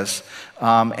says.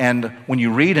 And when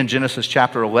you read in Genesis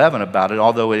chapter 11 about it,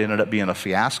 although it ended up being a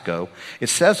fiasco, it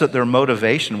says that their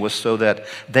motivation was so that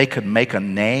they could make a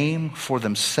name for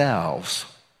themselves.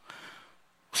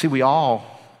 See, we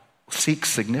all seek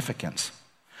significance.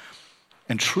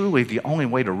 And truly, the only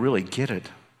way to really get it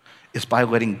is by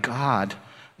letting God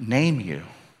name you.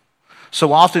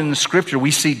 So often in Scripture,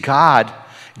 we see God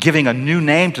giving a new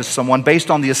name to someone based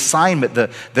on the assignment,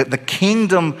 the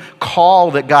kingdom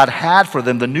call that God had for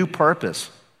them, the new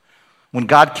purpose. When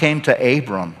God came to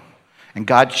Abram and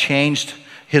God changed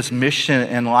his mission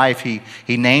in life, he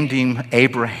named him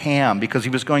Abraham because he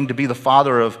was going to be the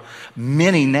father of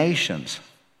many nations.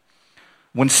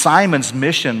 When Simon's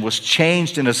mission was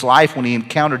changed in his life when he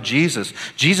encountered Jesus,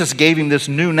 Jesus gave him this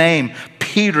new name,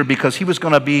 Peter, because he was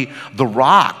going to be the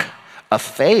rock of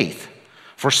faith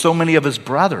for so many of his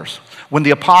brothers. When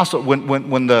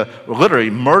the literally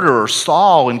murderer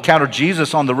Saul encountered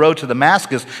Jesus on the road to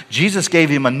Damascus, Jesus gave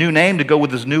him a new name to go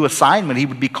with his new assignment. He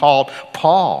would be called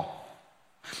Paul.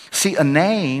 See, a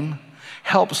name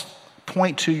helps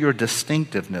point to your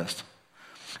distinctiveness.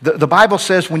 The Bible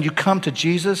says when you come to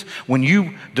Jesus, when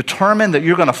you determine that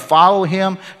you're going to follow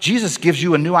him, Jesus gives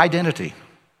you a new identity.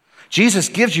 Jesus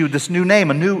gives you this new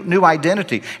name, a new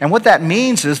identity. And what that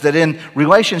means is that in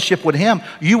relationship with him,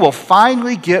 you will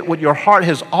finally get what your heart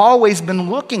has always been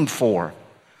looking for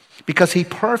because he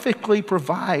perfectly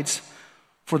provides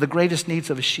for the greatest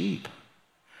needs of his sheep.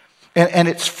 And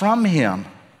it's from him.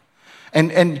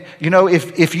 And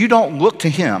if you don't look to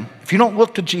him, if you don't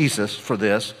look to Jesus for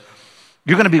this,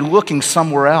 you're going to be looking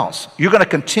somewhere else. You're going to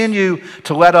continue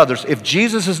to let others. If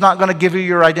Jesus is not going to give you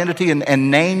your identity and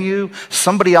name you,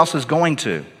 somebody else is going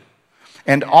to.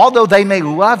 And although they may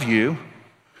love you,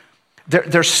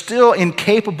 they're still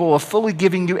incapable of fully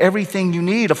giving you everything you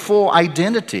need, a full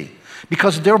identity,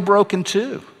 because they're broken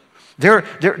too.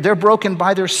 They're broken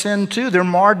by their sin too. They're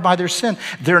marred by their sin.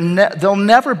 They'll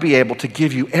never be able to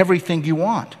give you everything you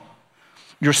want.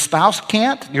 Your spouse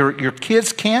can't. Your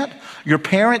kids can't. Your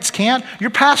parents can't. Your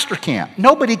pastor can't.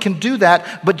 Nobody can do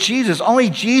that but Jesus.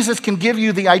 Only Jesus can give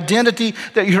you the identity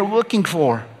that you're looking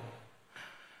for.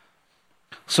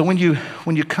 So when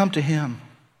you come to him,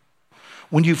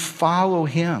 when you follow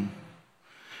him,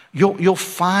 you'll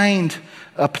find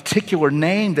a particular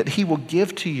name that he will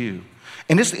give to you.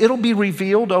 And it'll be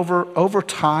revealed over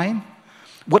time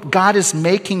what God is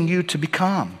making you to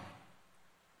become.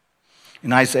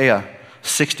 In Isaiah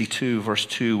 62, verse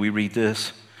 2, we read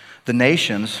this: the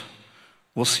nations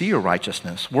will see your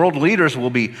righteousness. World leaders will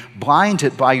be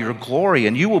blinded by your glory,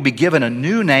 and you will be given a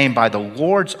new name by the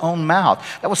Lord's own mouth.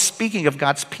 That was speaking of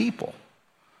God's people.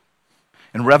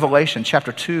 In Revelation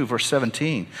chapter 2, verse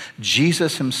 17,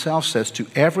 Jesus himself says, to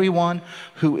everyone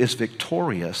who is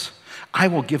victorious, I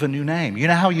will give a new name. You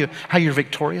know how you're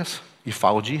victorious? You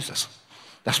follow Jesus.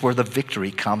 That's where the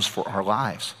victory comes for our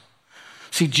lives.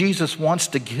 See, Jesus wants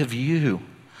to give you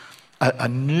a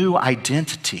new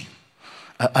identity,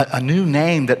 a new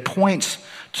name that points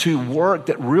to work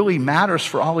that really matters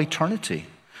for all eternity,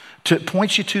 to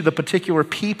point you to the particular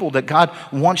people that God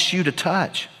wants you to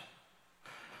touch.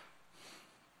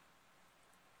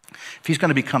 If he's going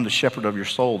to become the shepherd of your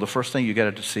soul, the first thing you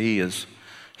got to see is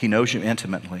he knows you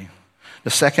intimately. The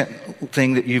second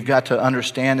thing that you've got to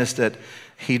understand is that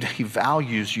he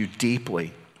values you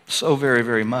deeply, so very,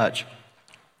 very much.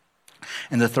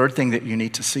 And the third thing that you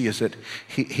need to see is that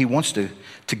he wants to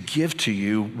give to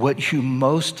you what you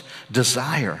most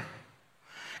desire.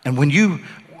 And when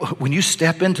you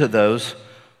step into those,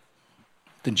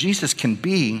 then Jesus can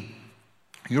be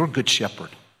your good shepherd.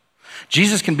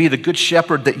 Jesus can be the good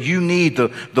shepherd that you need,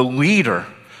 the leader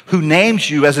who names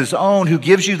you as his own, who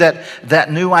gives you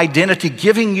that new identity,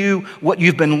 giving you what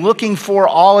you've been looking for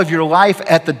all of your life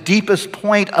at the deepest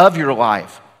point of your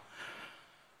life.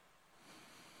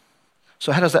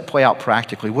 So how does that play out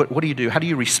practically? What do you do? How do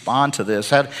you respond to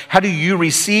this? How do you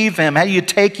receive him? How do you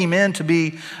take him in to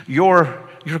be your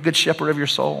good shepherd of your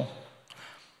soul?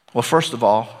 Well, first of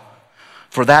all,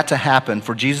 for that to happen,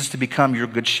 for Jesus to become your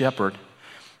good shepherd,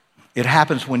 it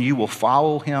happens when you will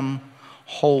follow him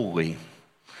wholly,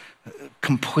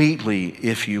 completely,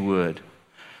 if you would.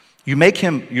 You make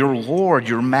him your Lord,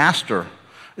 your master,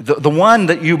 the one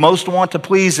that you most want to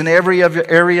please in every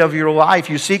area of your life.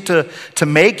 You seek to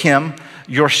make him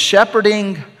your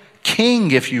shepherding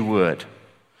king, if you would.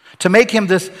 To make him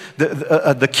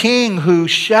the king who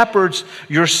shepherds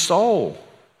your soul,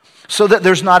 so that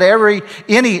there's not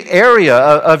any area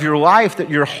of your life that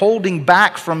you're holding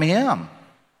back from him.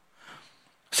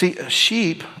 See,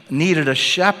 sheep needed a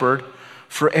shepherd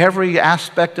for every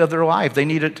aspect of their life. They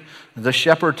needed the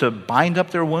shepherd to bind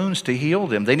up their wounds, to heal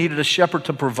them. They needed a shepherd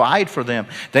to provide for them.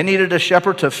 They needed a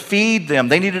shepherd to feed them.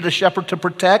 They needed a shepherd to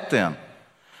protect them.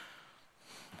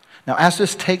 Now, as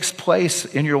this takes place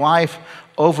in your life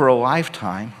over a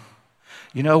lifetime,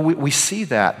 you know, we see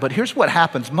that. But here's what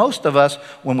happens. Most of us,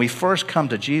 when we first come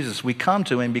to Jesus, we come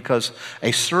to him because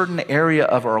a certain area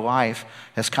of our life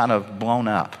has kind of blown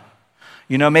up.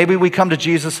 You know, maybe we come to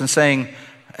Jesus and saying,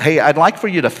 hey, I'd like for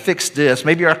you to fix this.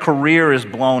 Maybe our career is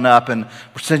blown up and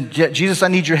we're saying, Jesus, I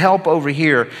need your help over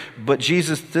here. But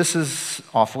Jesus, this is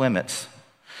off limits.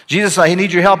 Jesus, I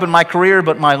need your help in my career,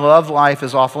 but my love life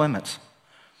is off limits.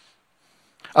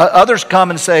 Others come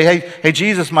and say, hey,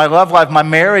 Jesus, my love life, my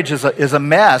marriage is a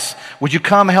mess. Would you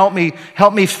come help me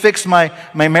fix my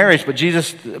marriage? But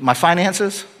Jesus, my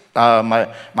finances,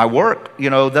 my work, you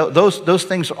know, those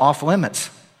things are off limits.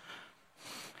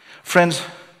 Friends,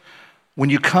 when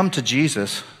you come to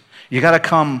Jesus, you got to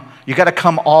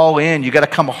come all in. You got to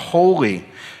come holy.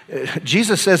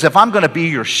 Jesus says, if I'm going to be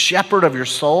your shepherd of your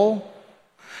soul,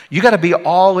 you got to be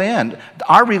all in.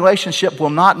 Our relationship will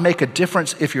not make a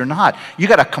difference if you're not. You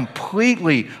got to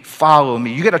completely follow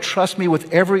me. You got to trust me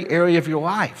with every area of your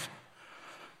life.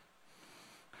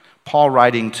 Paul,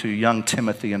 writing to young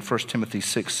Timothy in 1 Timothy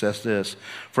 6, says this,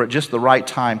 for at just the right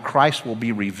time, Christ will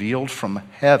be revealed from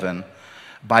heaven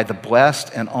by the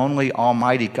blessed and only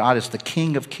Almighty God as the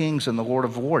King of kings and the Lord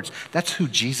of lords. That's who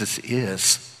Jesus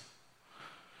is.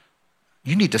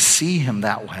 You need to see him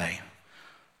that way,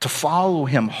 to follow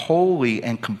him wholly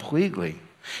and completely.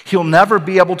 He'll never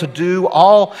be able to do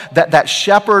all that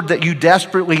shepherd that you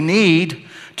desperately need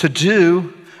to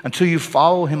do until you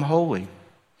follow him wholly.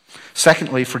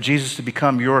 Secondly, for Jesus to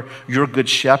become your good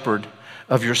shepherd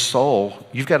of your soul,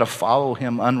 you've got to follow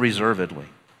him unreservedly.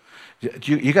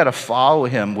 You got to follow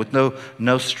him with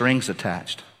no strings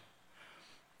attached.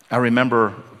 I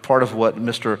remember part of what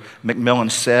Mr. McMillan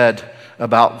said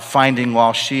about finding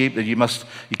lost sheep, that you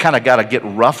kind of got to get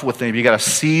rough with them. You got to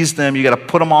seize them. You got to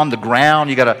put them on the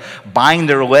ground. You got to bind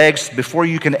their legs before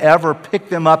you can ever pick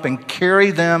them up and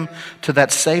carry them to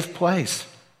that safe place.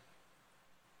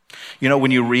 You know,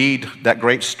 when you read that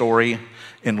great story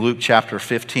in Luke chapter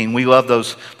 15. We love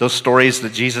those stories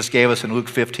that Jesus gave us in Luke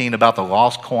 15 about the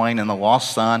lost coin and the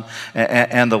lost son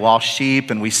and the lost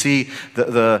sheep. And we see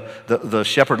the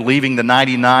shepherd leaving the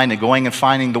 99 and going and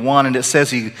finding the one. And it says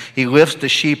he lifts the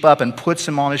sheep up and puts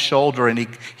him on his shoulder, and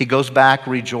he goes back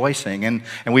rejoicing. And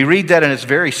we read that, and it's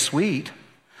very sweet.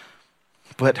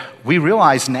 But we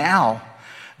realize now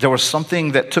There was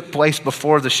something that took place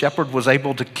before the shepherd was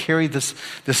able to carry this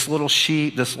little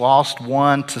sheep, this lost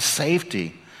one, to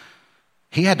safety.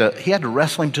 He had to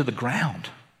wrestle him to the ground.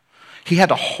 He had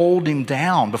to hold him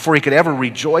down before he could ever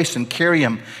rejoice and carry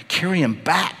him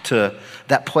back to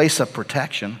that place of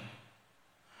protection.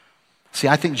 See,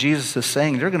 I think Jesus is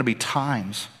saying there are going to be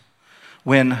times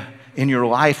when in your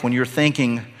life when you're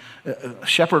thinking,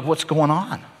 shepherd, what's going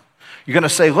on? You're going to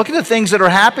say, look at the things that are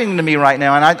happening to me right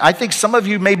now. And I think some of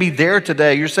you may be there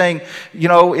today. You're saying,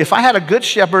 if I had a good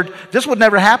shepherd, this would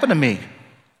never happen to me.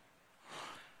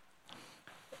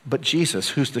 But Jesus,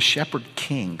 who's the shepherd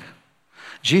king,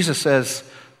 Jesus says,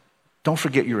 don't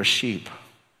forget you're a sheep.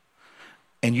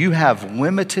 And you have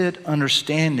limited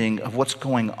understanding of what's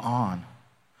going on.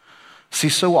 See,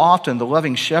 so often the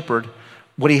loving shepherd,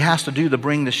 what he has to do to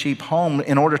bring the sheep home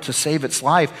in order to save its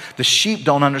life, the sheep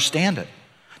don't understand it.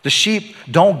 The sheep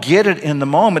don't get it in the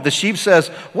moment. The sheep says,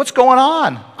 what's going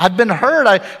on? I've been hurt.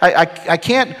 I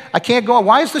can't go on.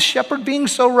 Why is the shepherd being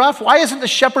so rough? Why isn't the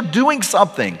shepherd doing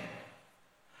something?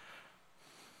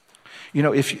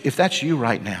 If that's you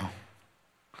right now,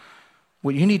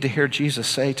 what you need to hear Jesus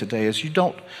say today is you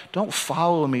don't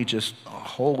follow me just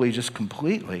wholly, just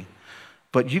completely.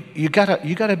 But you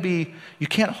gotta be, you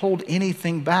can't hold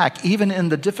anything back, even in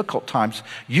the difficult times.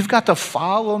 You've got to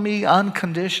follow me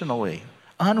unconditionally,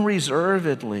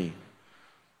 unreservedly,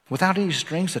 without any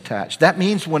strings attached. That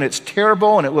means when it's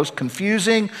terrible and it looks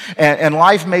confusing and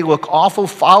life may look awful,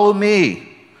 follow me.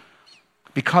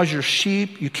 Because you're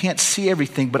sheep, you can't see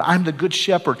everything, but I'm the good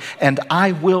shepherd and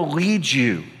I will lead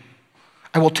you.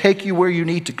 I will take you where you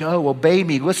need to go. Obey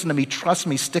me, listen to me, trust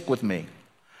me, stick with me.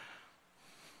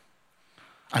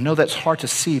 I know that's hard to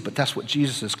see, but that's what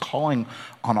Jesus is calling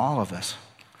on all of us.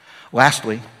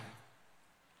 Lastly,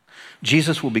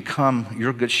 Jesus will become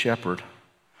your good shepherd,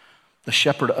 the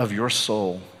shepherd of your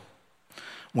soul,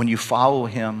 when you follow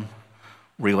him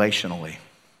relationally.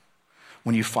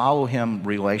 When you follow him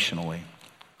relationally.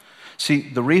 See,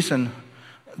 the reason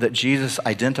that Jesus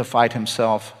identified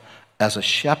himself as a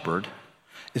shepherd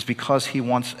is because he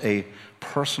wants a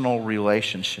personal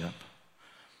relationship.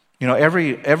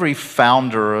 Every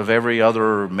founder of every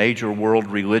other major world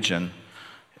religion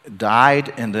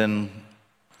died and then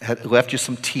had left you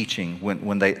some teaching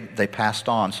when they passed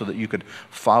on so that you could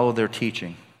follow their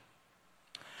teaching.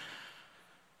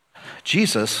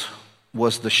 Jesus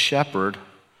was the shepherd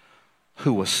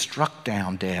who was struck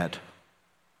down dead,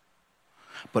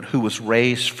 but who was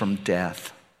raised from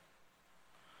death.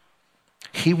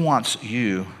 He wants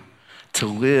you to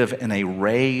live in a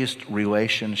raised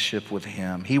relationship with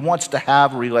him. He wants to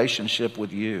have a relationship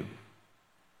with you.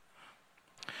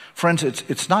 Friends,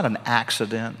 it's not an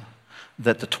accident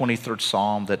that the 23rd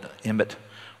Psalm that Emmett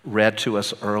read to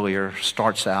us earlier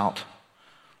starts out,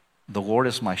 "The Lord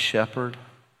is my shepherd,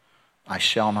 I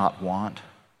shall not want.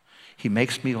 He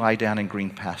makes me lie down in green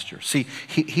pastures." See,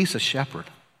 he's a shepherd.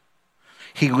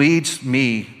 He leads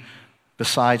me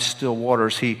beside still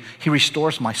waters. He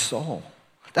restores my soul.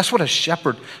 That's what a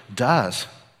shepherd does.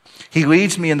 He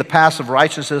leads me in the paths of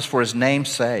righteousness for his name's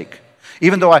sake.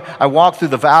 Even though I walk through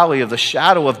the valley of the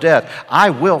shadow of death, I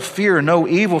will fear no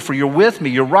evil, for you're with me.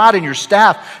 Your rod and your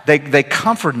staff, they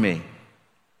comfort me.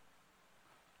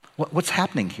 What's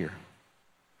happening here?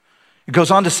 It goes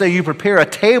on to say, you prepare a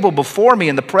table before me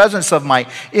in the presence of my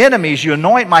enemies. You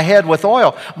anoint my head with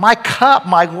oil. My cup,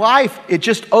 my life, it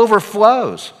just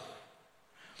overflows.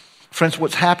 Friends,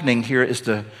 what's happening here is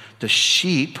the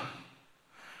sheep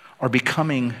are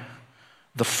becoming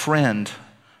the friend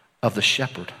of the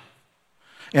shepherd.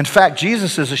 In fact,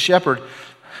 Jesus is a shepherd.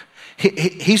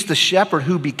 He's the shepherd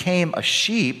who became a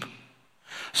sheep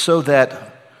so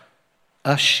that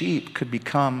us sheep could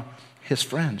become his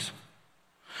friends.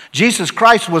 Jesus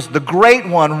Christ was the great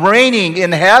one reigning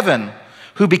in heaven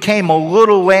who became a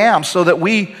little lamb so that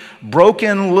we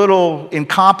broken little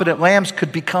incompetent lambs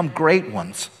could become great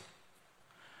ones.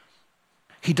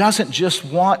 He doesn't just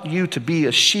want you to be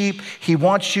a sheep. He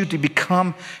wants you to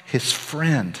become his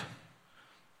friend.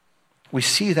 We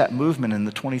see that movement in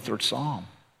the 23rd Psalm.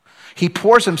 He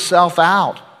pours himself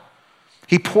out.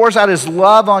 He pours out his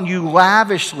love on you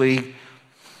lavishly.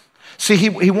 See,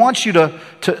 he wants you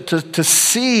to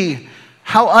see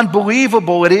how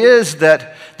unbelievable it is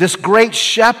that this great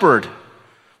shepherd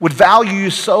would value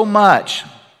you so much,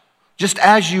 just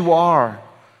as you are,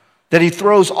 that he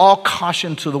throws all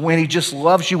caution to the wind. He just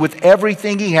loves you with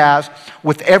everything he has,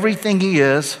 with everything he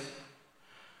is,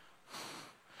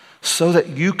 so that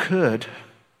you could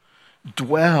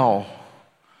dwell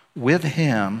with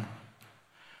him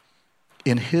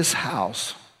in his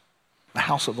house, the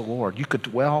house of the Lord. You could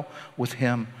dwell with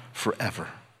him forever.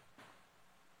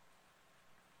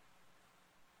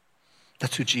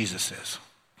 That's who Jesus is.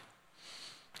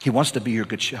 He wants to be your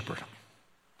good shepherd.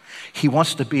 He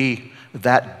wants to be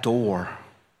that door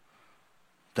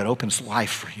that opens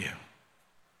life for you.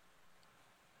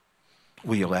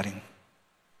 Will you let him?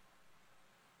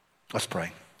 Let's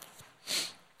pray.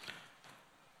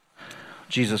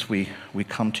 Jesus, we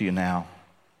come to you now.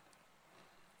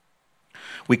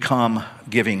 We come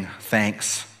giving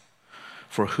thanks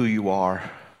for who you are,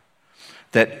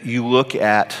 that you look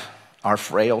at our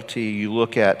frailty, you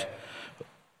look at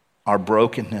our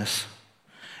brokenness,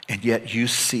 and yet you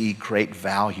see great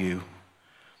value.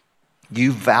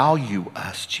 You value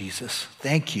us, Jesus.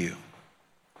 Thank you.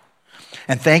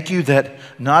 And thank you that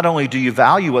not only do you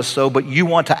value us so, but you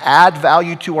want to add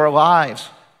value to our lives.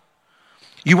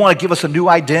 You want to give us a new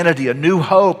identity, a new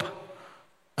hope,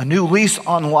 a new lease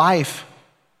on life.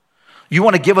 You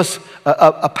want to give us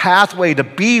a pathway to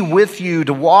be with you,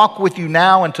 to walk with you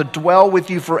now, and to dwell with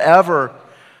you forever.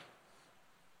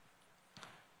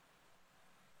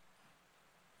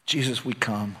 Jesus, we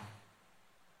come.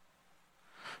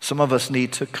 Some of us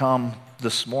need to come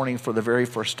this morning for the very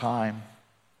first time,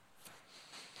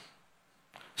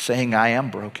 saying, I am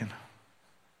broken.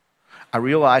 I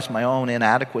realize my own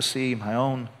inadequacy, my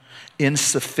own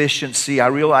insufficiency. I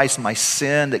realize my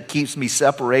sin that keeps me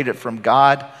separated from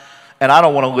God, and I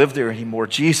don't want to live there anymore.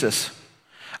 Jesus,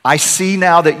 I see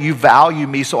now that you value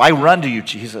me, so I run to you,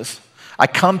 Jesus. I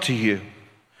come to you.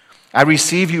 I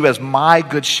receive you as my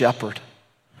good shepherd.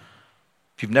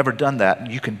 If you've never done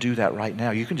that, you can do that right now.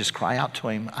 You can just cry out to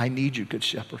him, I need you, good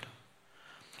shepherd.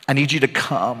 I need you to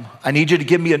come. I need you to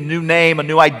give me a new name, a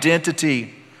new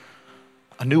identity,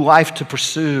 a new life to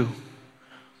pursue.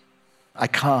 I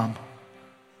come.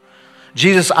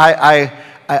 Jesus,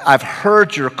 I've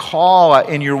heard your call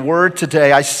in your word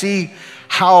today. I see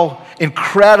how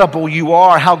incredible you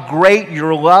are, how great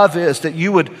your love is, that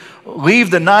you would leave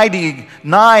the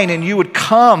 99 and you would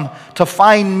come to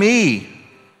find me.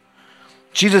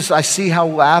 Jesus, I see how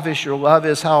lavish your love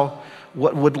is, how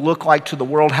what would look like to the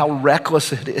world, how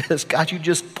reckless it is. God, you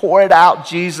just pour it out,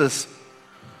 Jesus.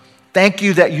 Thank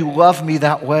you that you love me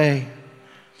that way.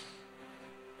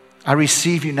 I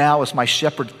receive you now as my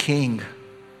shepherd king.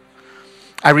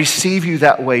 I receive you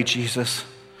that way, Jesus.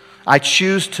 I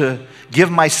choose to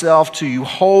give myself to you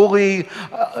wholly,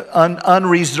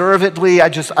 unreservedly.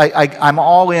 I'm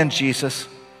all in, Jesus.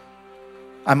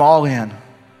 I'm all in.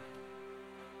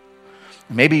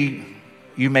 Maybe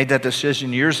you made that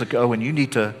decision years ago and you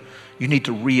need to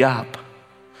re-up.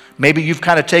 Maybe you've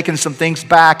kind of taken some things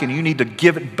back and you need to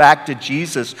give it back to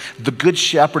Jesus, the good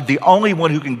shepherd, the only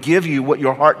one who can give you what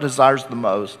your heart desires the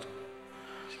most.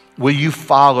 Will you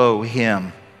follow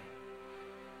him?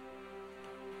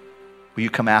 Will you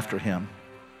come after him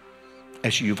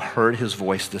as you've heard his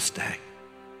voice this day?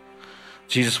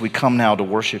 Jesus, we come now to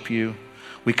worship you.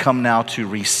 We come now to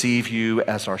receive you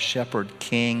as our shepherd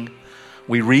king.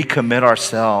 We recommit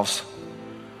ourselves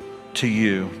to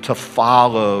you, to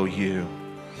follow you.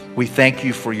 We thank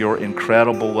you for your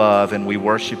incredible love, and we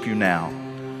worship you now.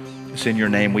 It's in your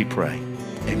name we pray.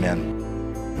 Amen.